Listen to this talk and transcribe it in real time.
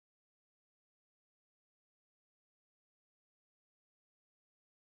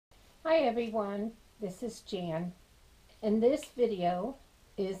Hi everyone, this is Jan, and this video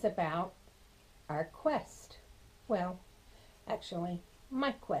is about our quest. Well, actually,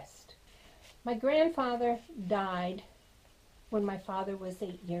 my quest. My grandfather died when my father was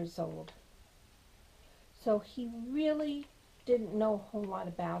 8 years old, so he really didn't know a whole lot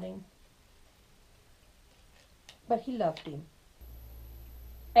about him, but he loved him.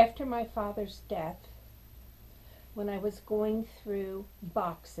 After my father's death, when I was going through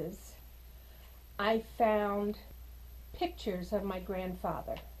boxes, I found pictures of my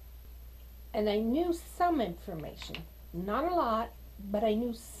grandfather. And I knew some information. Not a lot, but I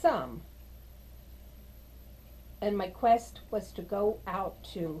knew some. And my quest was to go out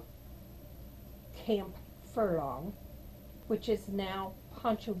to Camp Furlong, which is now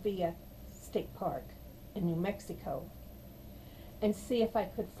Pancho Villa State Park in New Mexico, and see if I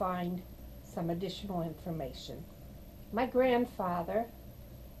could find some additional information. My grandfather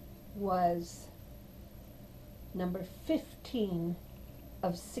was number 15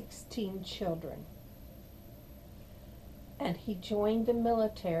 of 16 children, and he joined the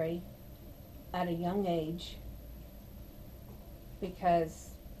military at a young age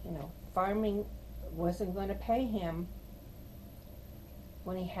because, farming wasn't going to pay him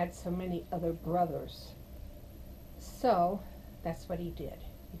when he had so many other brothers. So that's what he did.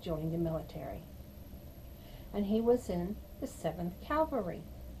 He joined the military, and he was in the 7th Cavalry.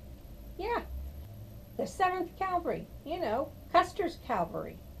 Yeah, the 7th Cavalry, Custer's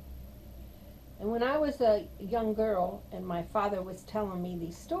Cavalry. And when I was a young girl and my father was telling me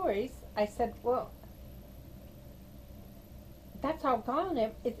these stories, I said, well, that's all gone.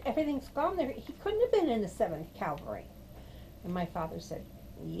 Everything's gone there. He couldn't have been in the 7th Cavalry. And my father said,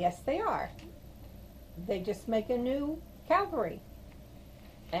 yes, they are. They just make a new cavalry.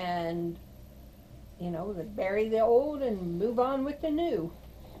 And, they bury the old and move on with the new.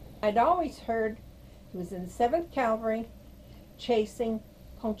 I'd always heard he was in the 7th Cavalry chasing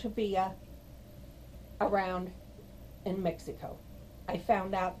Pancho Villa around in Mexico. I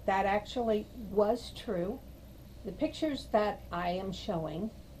found out that actually was true. The pictures that I am showing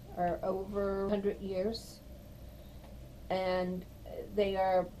are over 100 years, and they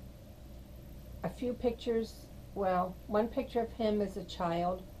are a few pictures. Well, one picture of him as a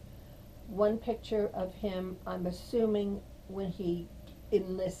child, one picture of him, I'm assuming, when he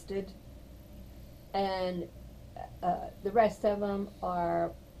enlisted, and the rest of them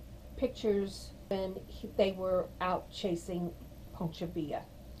are pictures when they were out chasing Pancho Villa.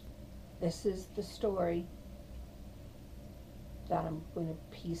 This is the story that I'm going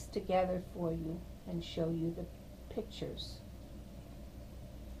to piece together for you and show you the pictures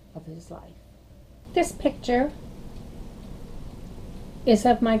of his life. This picture is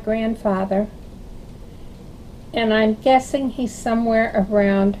of my grandfather, and I'm guessing he's somewhere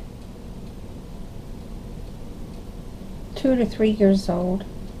around 2 to 3 years old.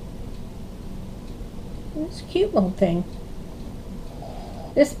 It's a cute little thing.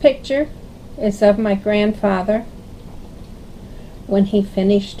 This picture is of my grandfather when he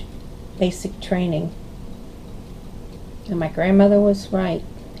finished basic training. And my grandmother was right.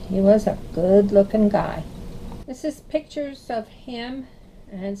 He was a good-looking guy. This is pictures of him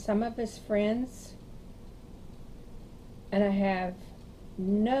and some of his friends. And I have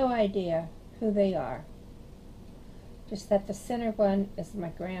no idea who they are. Just that the center one is my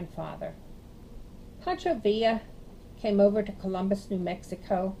grandfather. Pancho Villa came over to Columbus, New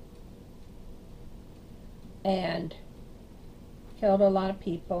Mexico, and killed a lot of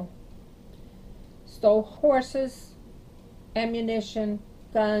people, stole horses, ammunition,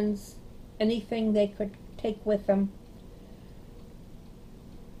 guns, anything they could take with them.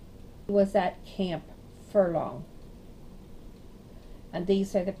 He was at Camp Furlong. And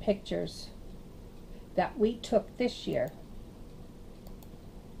these are the pictures that we took this year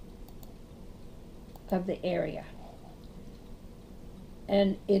of the area.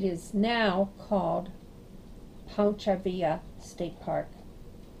 And it is now called Pancho Villa State Park,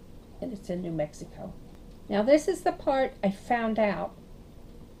 and it's in New Mexico. Now this is the part I found out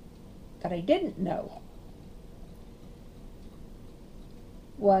that I didn't know,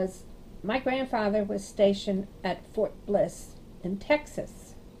 was my grandfather was stationed at Fort Bliss in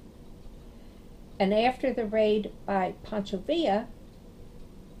Texas. And after the raid by Pancho Villa,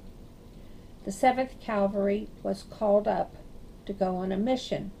 the 7th Cavalry was called up to go on a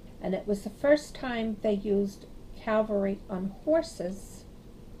mission. And it was the first time they used cavalry on horses,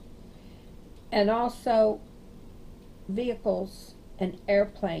 and also vehicles and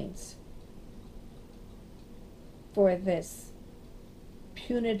airplanes for this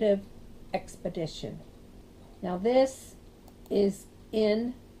punitive expedition. Now this is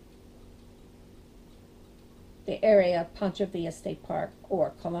in the area of Pancho Villa State Park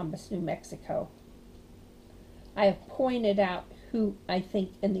or Columbus, New Mexico. I have pointed out who I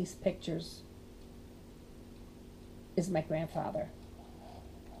think in these pictures is my grandfather.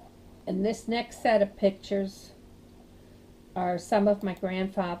 And this next set of pictures are some of my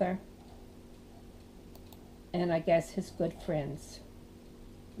grandfather and I guess his good friends.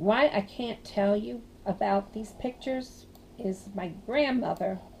 Why I can't tell you about these pictures is my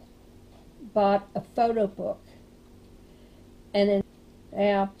grandmother bought a photo book, and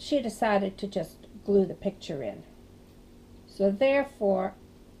she decided to just glue the picture in. So therefore,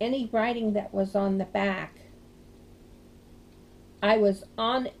 any writing that was on the back, I was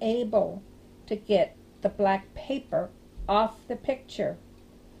unable to get the black paper off the picture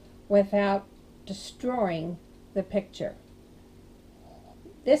without destroying the picture.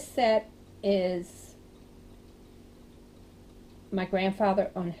 This set is my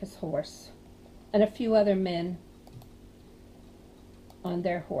grandfather on his horse and a few other men on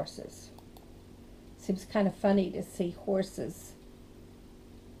their horses. Seems kind of funny to see horses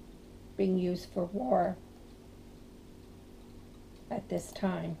being used for war at this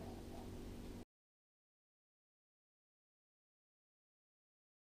time.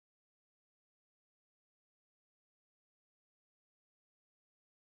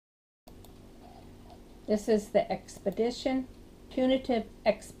 This is the expedition, punitive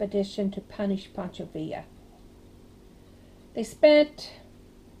expedition to punish Pancho Villa. They spent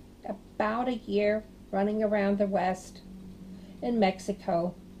about a year running around the West in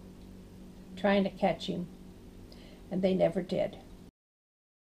Mexico trying to catch him, and they never did.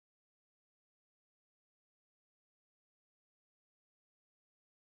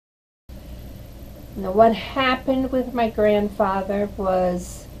 Now, what happened with my grandfather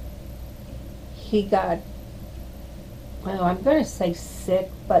was he got, well, I'm going to say sick,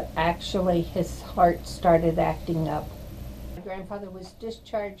 but actually his heart started acting up. My grandfather was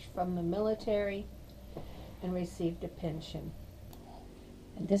discharged from the military and received a pension.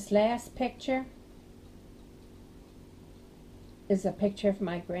 And this last picture is a picture of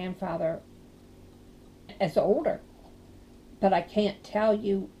my grandfather as older, but I can't tell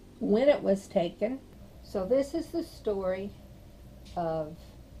you when it was taken. So this is the story of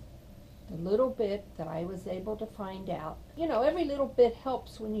the little bit that I was able to find out. You know, every little bit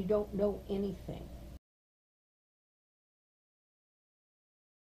helps when you don't know anything.